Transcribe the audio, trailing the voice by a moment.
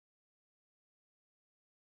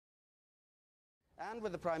And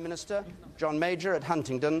with the Prime Minister, John Major, at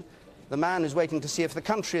Huntingdon, the man who's waiting to see if the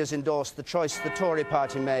country has endorsed the choice the Tory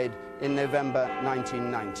party made in November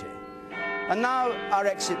 1990. And now our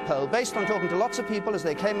exit poll, based on talking to lots of people as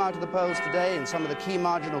they came out of the polls today in some of the key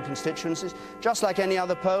marginal constituencies. Just like any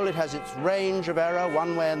other poll, it has its range of error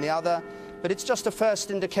one way and the other, but it's just a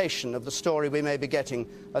first indication of the story we may be getting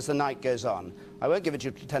as the night goes on. I won't give it to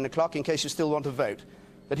you till 10 o'clock in case you still want to vote.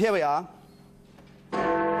 But here we are,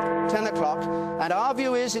 10 o'clock, and our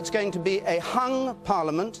view is it's going to be a hung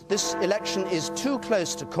parliament. This election is too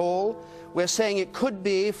close to call. We're saying it could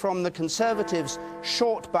be from the Conservatives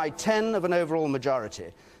short by 10 of an overall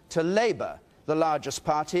majority to Labour, the largest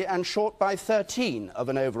party, and short by 13 of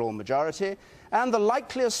an overall majority. And the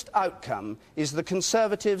likeliest outcome is the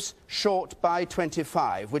Conservatives short by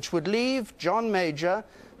 25, which would leave John Major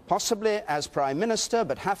possibly as Prime Minister,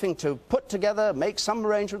 but having to put together, make some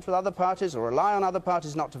arrangements with other parties or rely on other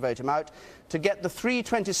parties not to vote him out, to get the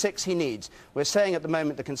 326 he needs. We're saying at the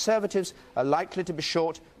moment the Conservatives are likely to be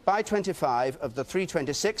short by 25 of the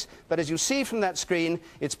 326, but as you see from that screen,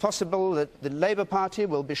 it's possible that the Labour Party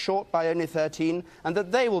will be short by only 13 and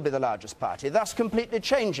that they will be the largest party, thus completely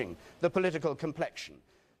changing the political complexion.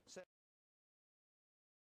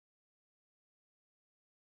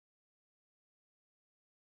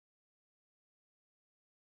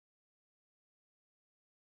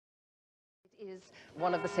 Is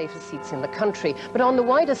one of the safest seats in the country. But on the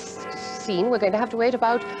wider scene, we're going to have to wait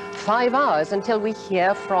about 5 hours until we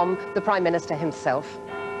hear from the Prime Minister himself.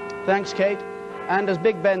 Thanks, Kate. And as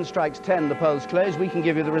Big Ben strikes 10, the polls close, we can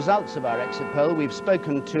give you the results of our exit poll. We've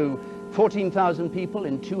spoken to 14,000 people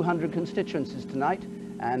in 200 constituencies tonight,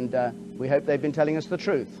 and we hope they've been telling us the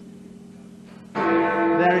truth.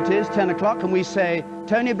 There it is, 10 o'clock, and we say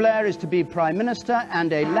Tony Blair is to be Prime Minister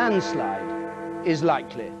and a landslide is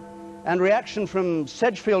likely. And reaction from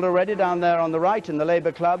Sedgefield already down there on the right in the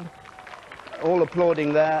Labour Club, all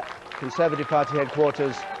applauding there, Conservative Party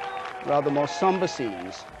headquarters, rather more sombre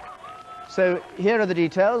scenes. So here are the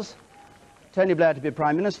details. Tony Blair to be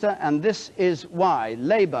Prime Minister, and this is why.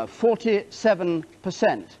 Labour,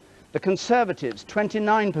 47%. The Conservatives,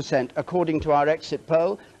 29%, according to our exit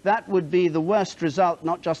poll. That would be the worst result,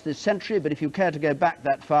 not just this century, but if you care to go back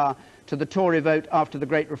that far, to the Tory vote after the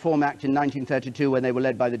Great Reform Act in 1932 when they were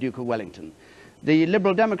led by the Duke of Wellington. The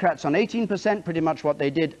Liberal Democrats on 18%, pretty much what they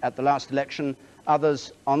did at the last election,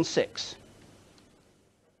 others on 6%.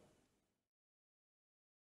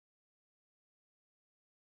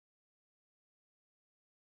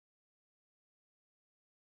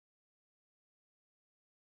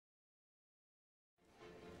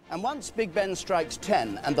 And once Big Ben strikes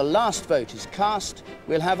 10 and the last vote is cast,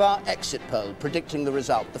 we'll have our exit poll predicting the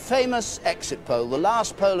result. The famous exit poll, the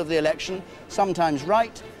last poll of the election, sometimes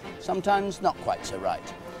right, sometimes not quite so right.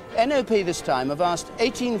 NOP this time have asked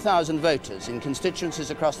 18,000 voters in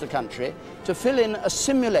constituencies across the country to fill in a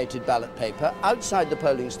simulated ballot paper outside the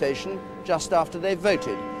polling station just after they've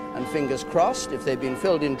voted. And fingers crossed, if they've been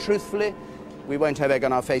filled in truthfully, we won't have egg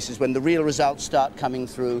on our faces when the real results start coming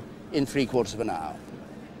through in 3/4 of an hour.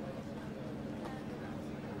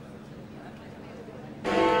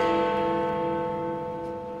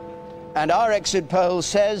 And our exit poll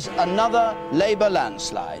says another Labour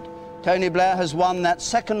landslide. Tony Blair has won that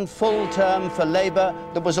second full term for Labour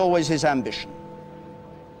that was always his ambition.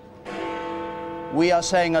 We are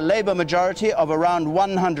saying a Labour majority of around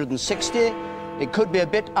 160. It could be a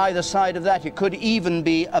bit either side of that. It could even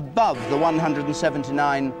be above the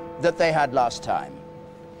 179 that they had last time.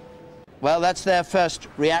 Well, that's their first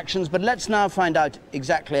reactions, but let's now find out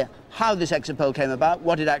exactly how this exit poll came about,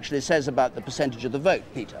 what it actually says about the percentage of the vote.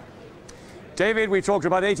 Peter. David, we talked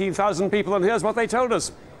about 18,000 people, and here's what they told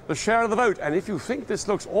us. The share of the vote. And if you think this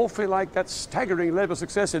looks awfully like that staggering Labour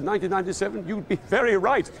success in 1997, you'd be very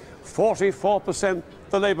right. 44%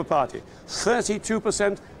 the Labour Party,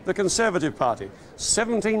 32% the Conservative Party,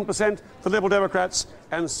 17% the Liberal Democrats,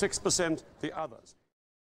 and 6% the others.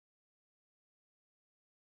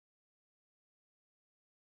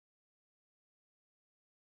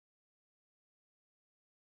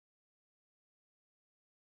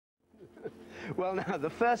 Well, now, the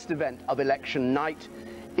first event of election night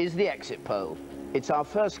is the exit poll. It's our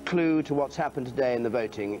first clue to what's happened today in the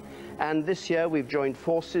voting. And this year we've joined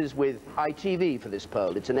forces with ITV for this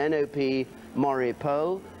poll. It's an NOP Mori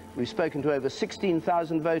poll. We've spoken to over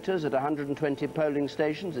 16,000 voters at 120 polling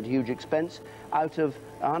stations at huge expense, out of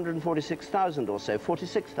 146,000 or so,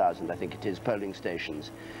 46,000 I think it is, polling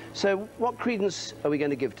stations. So what credence are we going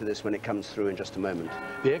to give to this when it comes through in just a moment?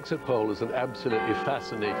 The exit poll is an absolutely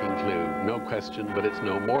fascinating clue, no question, but it's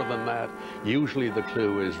no more than that. Usually the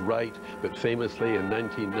clue is right, but famously in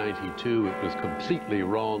 1992 it was completely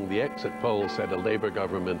wrong. The exit poll said a Labour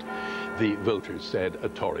government, the voters said a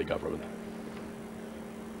Tory government.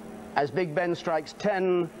 As Big Ben strikes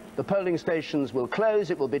 10, the polling stations will close.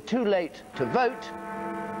 It will be too late to vote.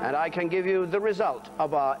 And I can give you the result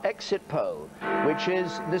of our exit poll, which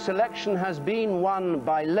is this election has been won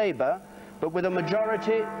by Labour, but with a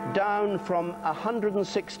majority down from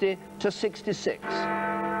 160 to 66.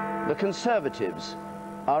 The Conservatives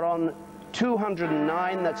are on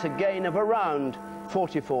 209. That's a gain of around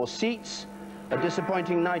 44 seats. A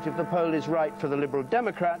disappointing night if the poll is right for the Liberal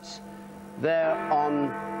Democrats. They're on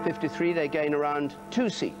 53, they gain around 2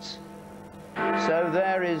 seats. So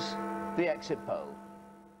there is the exit poll.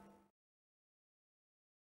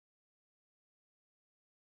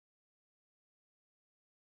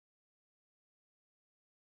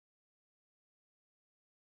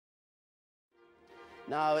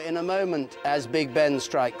 Now, in a moment, as Big Ben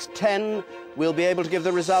strikes 10, we'll be able to give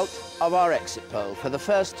the result of our exit poll. For the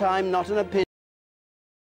first time, not an opinion.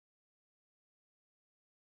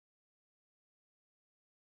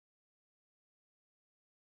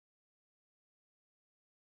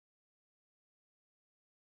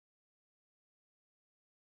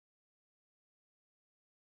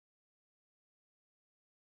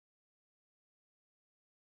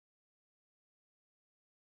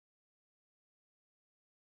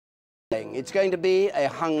 It's going to be a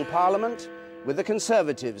hung parliament with the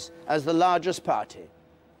Conservatives as the largest party.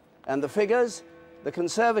 And the figures, the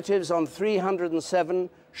Conservatives on 307,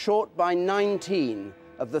 short by 19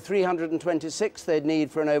 of the 326 they'd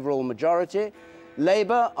need for an overall majority.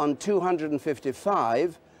 Labour on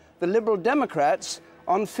 255, the Liberal Democrats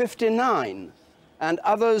on 59, and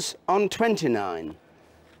others on 29.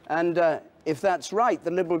 And if that's right,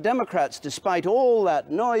 the Liberal Democrats, despite all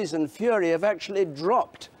that noise and fury, have actually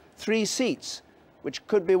dropped 3 seats, which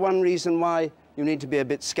could be one reason why you need to be a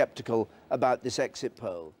bit sceptical about this exit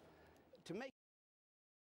poll.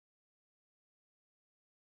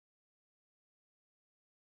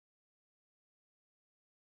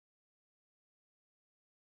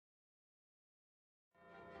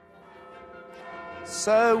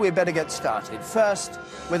 So we better get started. First,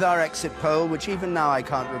 with our exit poll, which even now I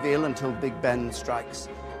can't reveal until Big Ben strikes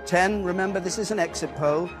 10. Remember, this is an exit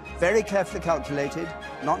poll, very carefully calculated,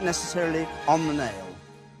 not necessarily on the nail.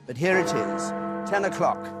 But here it is, 10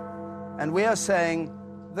 o'clock. And we are saying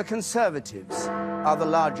the Conservatives are the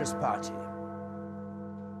largest party.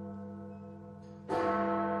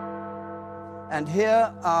 And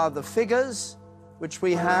here are the figures which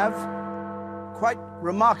we have. Quite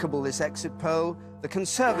remarkable, this exit poll. The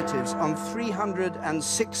Conservatives on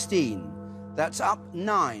 316. That's up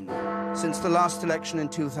 9 since the last election in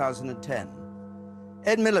 2010.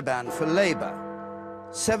 Ed Miliband for Labour,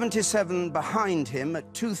 77 behind him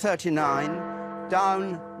at 239,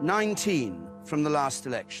 down 19 from the last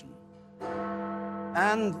election.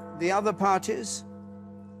 And the other parties,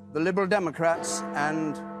 the Liberal Democrats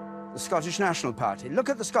and the Scottish National Party. Look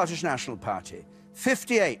at the Scottish National Party.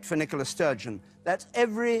 58 for Nicola Sturgeon. That's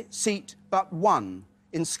every seat but one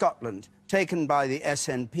in Scotland taken by the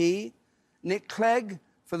SNP. Nick Clegg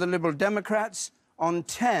for the Liberal Democrats on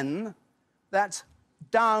 10. That's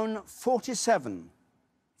down 47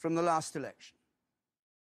 from the last election.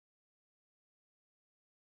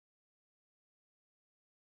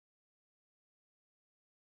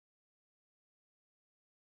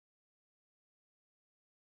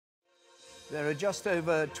 There are just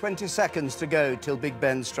over 20 seconds to go till Big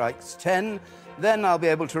Ben strikes 10. Then I'll be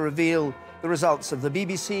able to reveal the results of the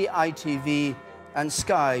BBC, ITV and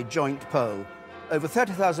Sky joint poll. Over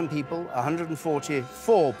 30,000 people,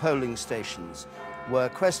 144 polling stations were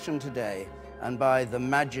questioned today, and by the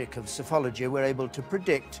magic of psephology, we're able to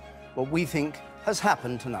predict what we think has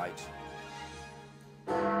happened tonight.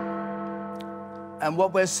 And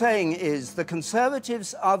what we're saying is the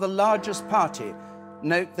Conservatives are the largest party.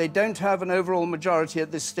 Note, they don't have an overall majority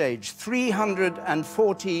at this stage.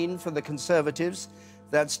 314 for the Conservatives,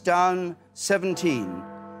 that's down 17.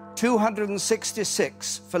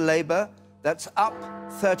 266 for Labour, that's up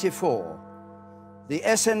 34. The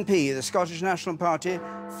SNP, the Scottish National Party,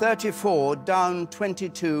 34, down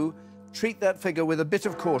 22. Treat that figure with a bit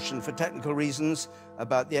of caution for technical reasons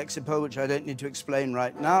about the exit poll, which I don't need to explain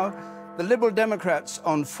right now. The Liberal Democrats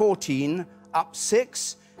on 14, up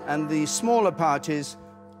 6, and the smaller parties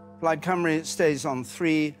Plaid Cymru stays on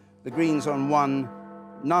 3, the Greens on 1,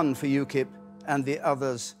 none for UKIP, and the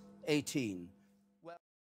others 18.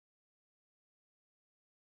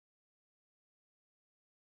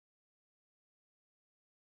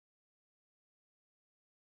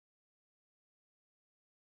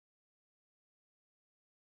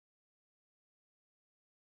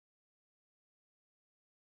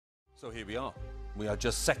 So here we are. We are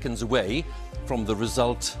just seconds away from the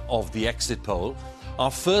result of the exit poll. Our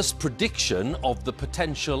first prediction of the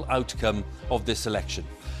potential outcome of this election.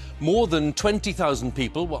 More than 20,000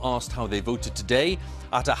 people were asked how they voted today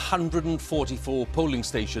at 144 polling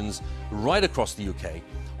stations right across the UK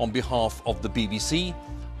on behalf of the BBC,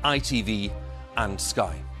 ITV and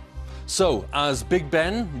Sky. So as Big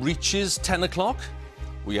Ben reaches 10 o'clock,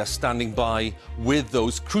 we are standing by with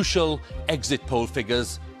those crucial exit poll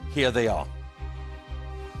figures. Here they are.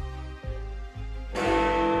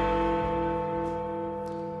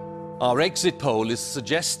 Our exit poll is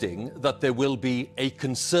suggesting that there will be a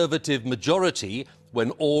Conservative majority when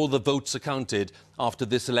all the votes are counted after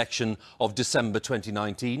this election of December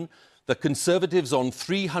 2019. The Conservatives on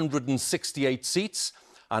 368 seats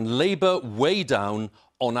and Labour way down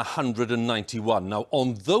on 191. Now,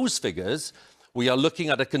 on those figures, we are looking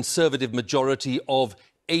at a Conservative majority of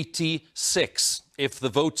 86 if the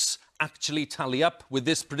votes actually tally up with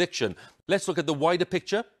this prediction. Let's look at the wider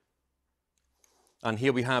picture. And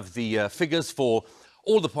here we have the figures for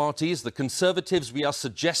all the parties. The Conservatives, we are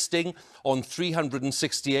suggesting on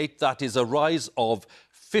 368, that is a rise of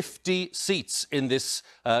 50 seats in this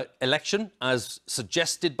election, as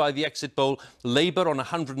suggested by the exit poll. Labour on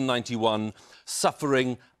 191,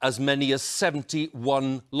 suffering as many as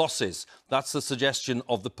 71 losses. That's the suggestion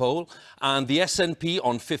of the poll. And the SNP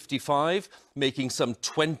on 55, making some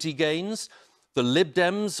 20 gains. The Lib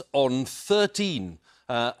Dems on 13,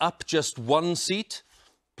 up just 1 seat.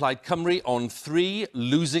 Plaid Cymru on 3,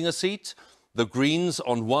 losing a seat. The Greens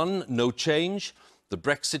on 1, no change. The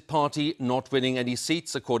Brexit Party not winning any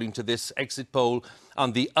seats, according to this exit poll.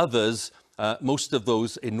 And the others, most of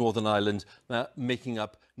those in Northern Ireland, making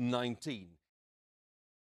up 19.